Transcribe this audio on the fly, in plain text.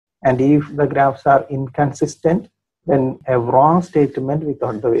And if the graphs are inconsistent, then a wrong statement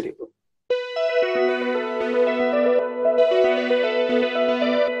without the variable.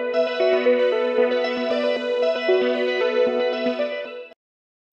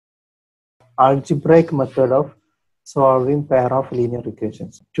 Algebraic method of solving pair of linear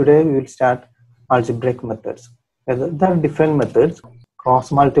equations. Today we will start algebraic methods. There are different methods: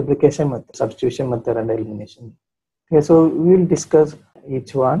 cross multiplication method, substitution method, and elimination. Okay, so we will discuss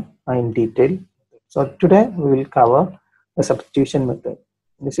each one in detail. So today we will cover the substitution method.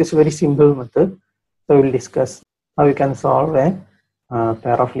 This is a very simple method. So we will discuss how you can solve a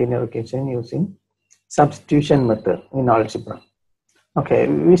pair of linear equation using substitution method in algebra. Okay,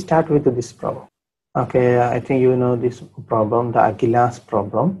 we start with this problem. Okay, I think you know this problem, the Aguilar's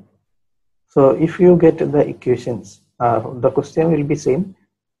problem. So if you get the equations, the question will be same.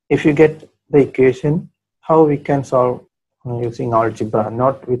 If you get the equation, how we can solve using algebra,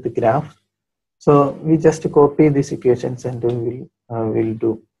 not with the graph. So we just copy these equations and then we'll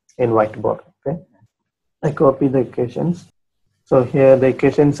do in whiteboard. Okay, I copy the equations. So here the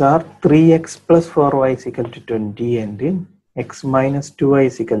equations are 3x plus 4y is equal to 20 and in x minus 2y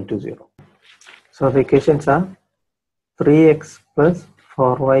is equal to 0. So the equations are 3x plus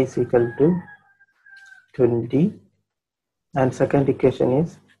 4y is equal to 20 and second equation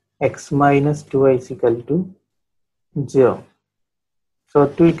is x minus 2y is equal to 0. So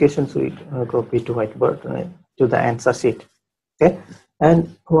two equations we copy to whiteboard to the answer sheet. Okay,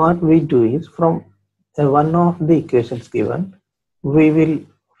 and what we do is from one of the equations given, we will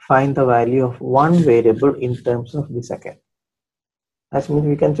find the value of one variable in terms of the second. That means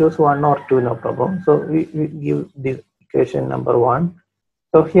we can choose one or two, no problem. So we give this equation number 1.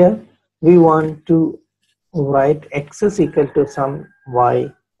 So here we want to write x is equal to some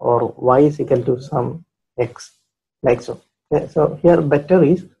y or y is equal to some x, like so. Okay, so here better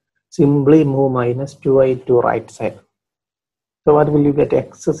is simply move minus 2y to right side. So what will you get?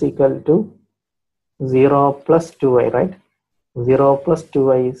 X is equal to 0 plus 2y, right? 0 plus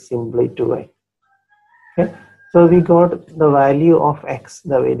 2y is simply 2y. Okay. So we got the value of x,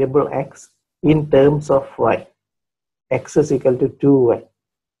 the variable x, in terms of y. X is equal to 2y.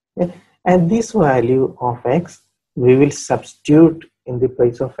 Okay. And this value of x, we will substitute in the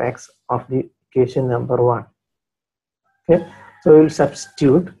place of x of the equation number 1. Okay. So we will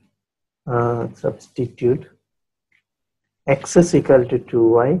substitute x is equal to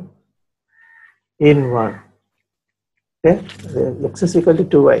 2y in 1. Okay. X is equal to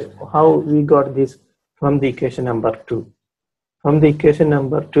 2y. How we got this? From the equation number 2. From the equation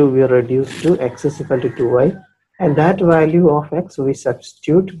number 2, we reduce to x is equal to 2y, and that value of x we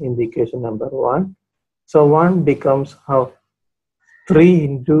substitute in the equation number 1. So 1 becomes how? 3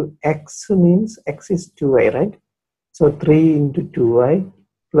 into x means x is 2y, right? So 3 into 2y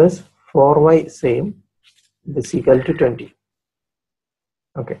plus 4y same is equal to 20.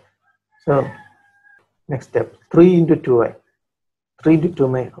 Okay. So next step, 3 into 2y. 3 into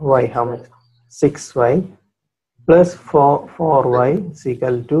 2y, how much? 6y plus 4y is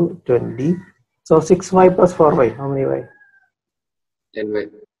equal to 20. So 6y plus 4y, how many y?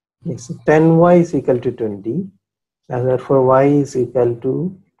 10y. Yes, 10y is equal to 20. And therefore y is equal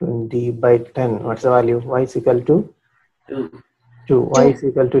to 20 by 10. What's the value? Y is equal to 2. Y is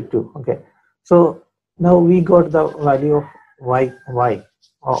equal to 2. Okay. So now we got the value of y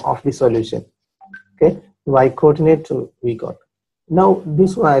of the solution. Okay. Y coordinate we got. Now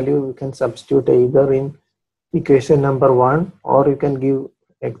this value we can substitute either in equation number 1 or you can give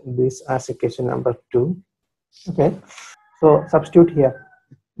this as equation number 2. Okay, so substitute here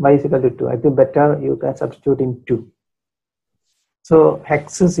y is equal to 2. I think better you can substitute in 2. So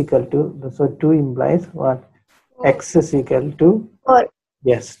x is equal to, so 2 implies what? X is equal to 4.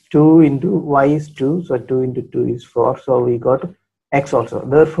 Yes, 2 into y is 2, so 2 into 2 is 4. So we got x also.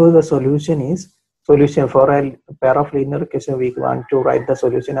 Therefore the solution is for a pair of linear equation, we want to write the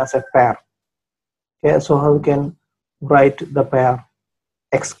solution as a pair. Okay, so how we can write the pair?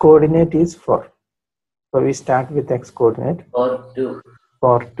 X coordinate is 4. So we start with x coordinate. 2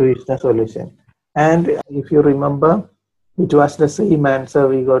 is the solution. And if you remember, it was the same answer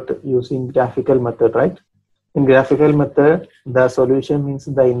we got using graphical method, right? In graphical method, the solution means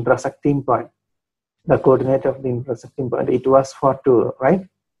the intersecting point, the coordinate of the intersecting point. It was 2, right?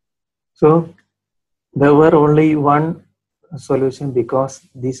 So there were only one solution because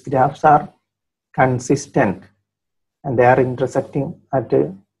these graphs are consistent and they are intersecting at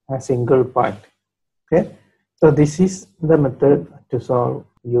a single point. Okay, so this is the method to solve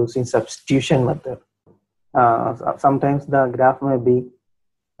using substitution method. Sometimes the graph may be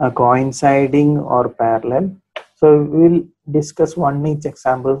coinciding or parallel. So we will discuss one each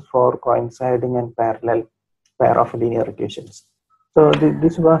examples for coinciding and parallel pair of linear equations. So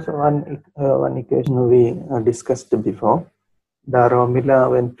this was one equation we discussed before. The Romila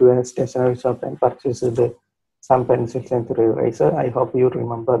went to a stationery shop and purchased some pencils and eraser. I hope you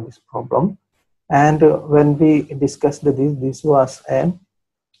remember this problem. And when we discussed this was a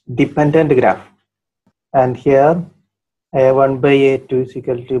dependent graph. And here A1 by A2 is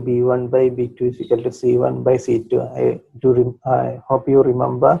equal to B1 by B2 is equal to C1 by C2. I hope you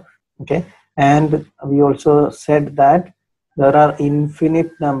remember. Okay. And we also said that there are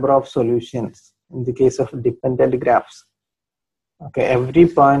infinite number of solutions in the case of dependent graphs. Okay, every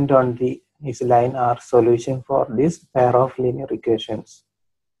point on this line are solution for this pair of linear equations.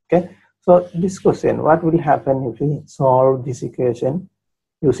 Okay, so this question, what will happen if we solve this equation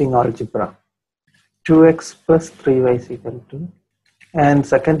using algebra? 2x plus 3y is equal to, and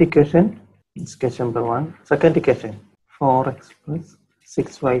second equation is equation number 1. Second equation, 4x plus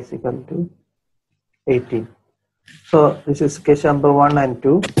 6y is equal to 18. So this is equation number 1 and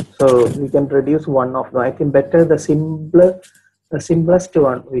 2. So we can reduce one of them. I think better the simplest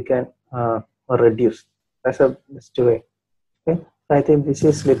one we can reduce. That's the best way. Okay. So I think this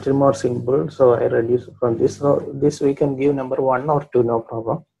is little more simple. So I reduce from this. So this we can give number 1 or 2, no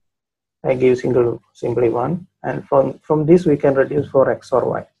problem. I give simply 1, and from this we can reduce for x or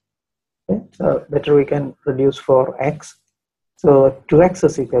y. Okay. So better we can reduce for x. So 2x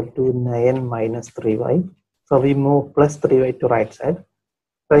is equal to 9 minus 3y. So we move plus 3y to right side.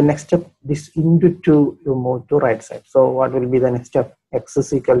 So next step, this into 2 you move to right side. So what will be the next step? X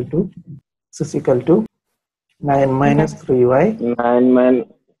is equal to 9 minus 3y. 9 minus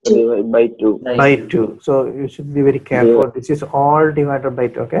 3y by 2. By 2. So you should be very careful. Yeah. This is all divided by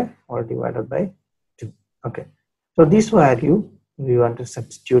 2. Okay, all divided by 2. Okay. So this value we want to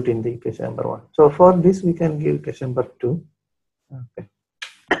substitute in the equation number 1. So for this we can give equation number 2. Okay.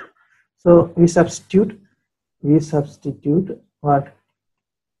 So we substitute what?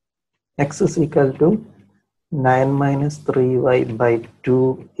 X is equal to 9 minus 3y by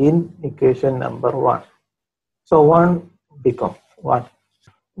 2 in equation number 1. So 1 becomes what?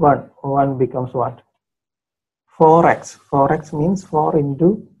 1 becomes what? 4x. 4x means 4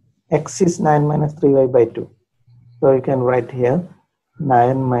 into x is 9 minus 3y by 2. So you can write here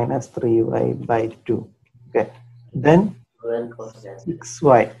 9 minus 3y by 2. Okay. Then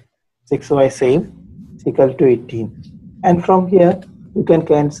 6y. 6y same is equal to 18. And from here you can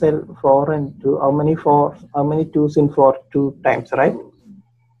cancel 4 and 2. How many 2's in 4? 2 times, right?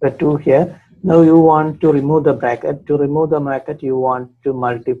 The 2 here. Now you want to remove the bracket. To remove the bracket, you want to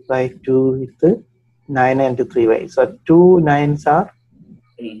multiply 2 with 9 and 3y. So 2 9's are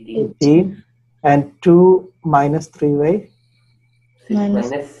 18. And 2 minus 3y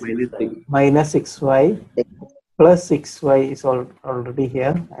minus 6y plus 6y is already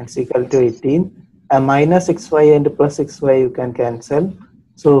here and it's equal to 18. And minus 6y and plus 6y you can cancel.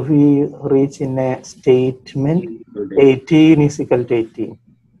 So we reach in a statement 18 is equal to 18.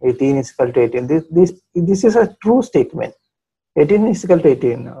 18 is equal to 18. This is a true statement. 18 is equal to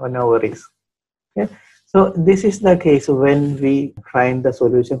 18. No worries. Okay. So this is the case when we find the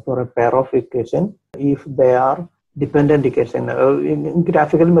solution for a pair of equation if they are dependent equation. In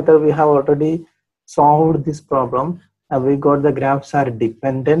graphical method we have already solved this problem. We got the graphs are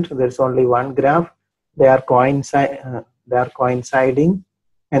dependent. There's only one graph. They are coinciding,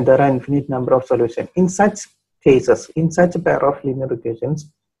 and there are infinite number of solutions. In such cases, in such a pair of linear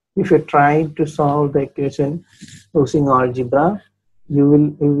equations, if you try to solve the equation using algebra,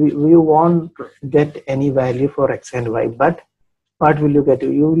 you won't get any value for x and y. But what will you get?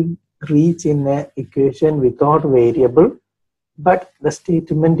 You will reach in an equation without variable, but the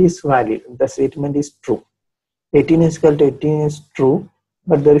statement is valid. The statement is true. 18 is equal to 18 is true,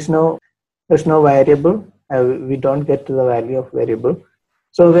 but there's no variable. We don't get to the value of variable.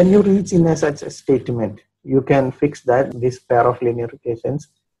 So when you reach in such a statement, you can fix that this pair of linear equations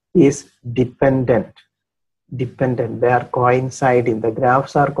is dependent. They are coinciding. The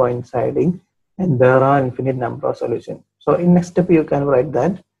graphs are coinciding, and there are infinite number of solutions. So in next step, you can write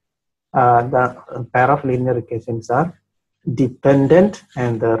that the pair of linear equations are dependent,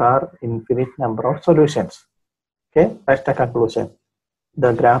 and there are infinite number of solutions. Okay, that's the conclusion.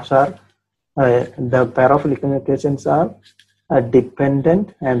 The graphs are the pair of linear equations are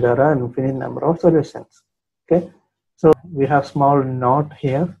dependent, and there are infinite number of solutions. Okay, so we have small note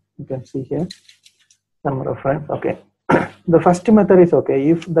here. You can see here some reference. Okay, the first method is okay.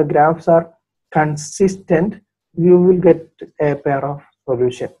 If the graphs are consistent, you will get a pair of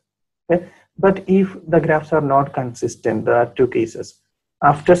solution. Okay, but if the graphs are not consistent, there are two cases.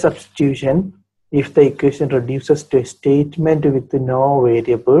 After substitution, if the equation reduces to a statement with no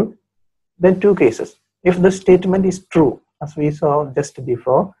variable, then two cases. If the statement is true, as we saw just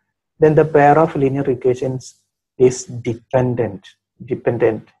before, then the pair of linear equations is dependent.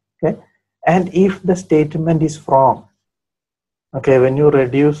 Okay, and if the statement is wrong, okay, when you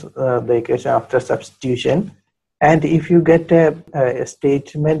reduce the equation after substitution, and if you get a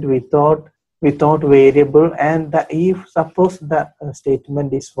statement without variable, and if suppose the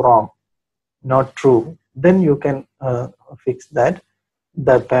statement is wrong, not true, then you can fix that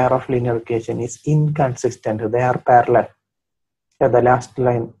the pair of linear equation is inconsistent. They are parallel. Okay, the last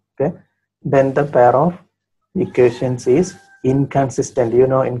line. Okay, then the pair of equations is inconsistent. You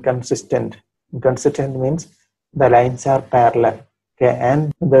know, inconsistent means the lines are parallel. Okay,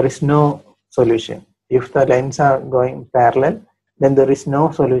 and there is no solution. If the lines are going parallel, then there is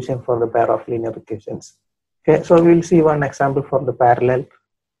no solution for the pair of linear equations. Okay, so we'll see one example for the parallel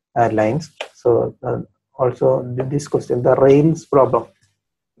lines. So also this question, the rails problem,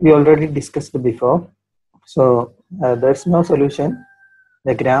 we already discussed before. So there's no solution.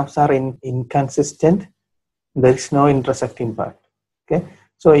 The graphs are inconsistent. There is no intersecting part. Okay,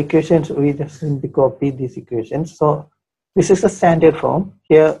 so equations, we just simply copy these equations. So this is a standard form.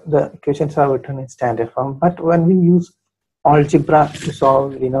 Here the equations are written in standard form, but when we use algebra to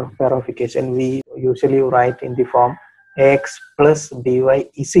solve linear pair of equation, we usually write in the form ax plus by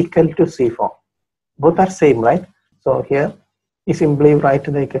is equal to c form. Both are same, right? So here we simply write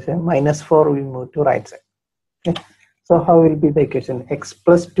the equation -4, we move to right side. Okay. So how will be the equation? X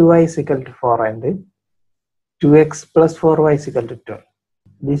plus 2y is equal to 4 and then 2x plus 4y is equal to 12.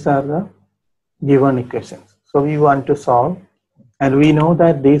 These are the given equations. So we want to solve, and we know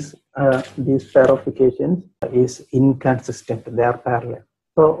that these pair of equations is inconsistent. They are parallel.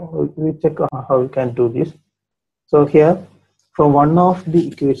 So we check how we can do this. So here, for one of the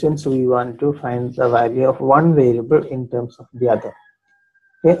equations, we want to find the value of one variable in terms of the other.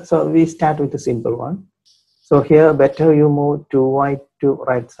 Okay, so we start with a simple one. So here, better you move 2y to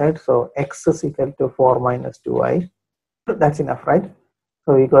right side. So x is equal to 4 minus 2y. That's enough, right?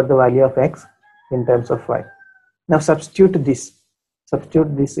 So we got the value of x in terms of y. Now substitute this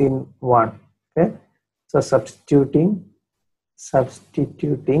in 1. Okay, so substituting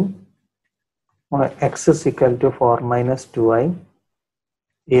x is equal to 4 minus 2y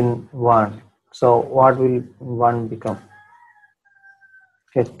in 1. So what will 1 become?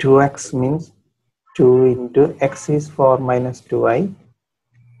 Okay, 2x means 2 into x is 4 minus 2y,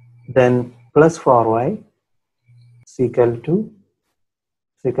 then plus 4y is equal to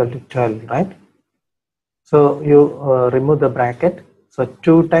 12, right? So you remove the bracket. So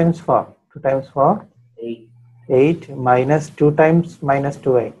 2 times 4 8 minus 2 times minus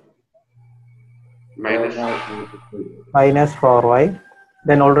 2y minus 4y,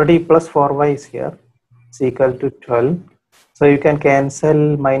 then already plus 4y is here, is equal to 12. So you can cancel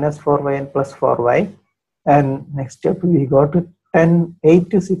minus 4y and plus 4y, and next step we got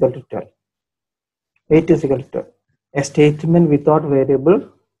 8 is equal to 12. 8 is equal to 12. A statement without variable,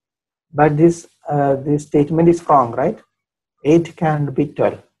 but this statement is wrong, right? 8 can't be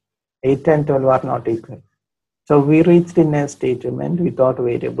 12. 8 and 12 are not equal. So we reached in a statement without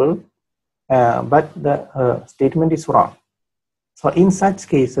variable, but the statement is wrong. So in such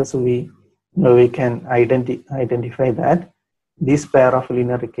cases, we can identify that this pair of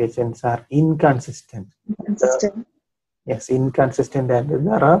linear equations are inconsistent. Yes, inconsistent, and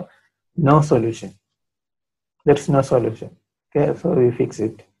there are no solution. There is no solution. Okay, so we fix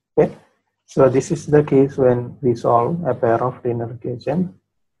it. Okay, so this is the case when we solve a pair of linear equations.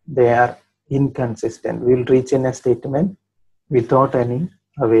 They are inconsistent. We'll reach in a statement without any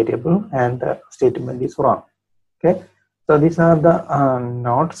variable, and the statement is wrong. Okay, so these are the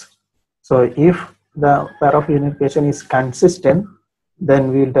notes. So if the pair of linear equation is consistent,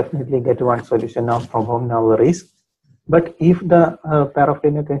 then we will definitely get one solution. No problem, no worries. But if the pair of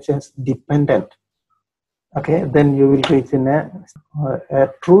linear equations is dependent, okay, then you will reach in a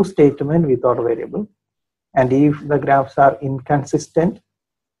true statement without variable. And if the graphs are inconsistent,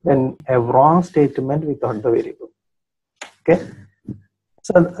 then a wrong statement without the variable. Okay,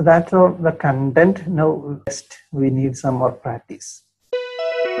 so that's all the content. Now we need some more practice.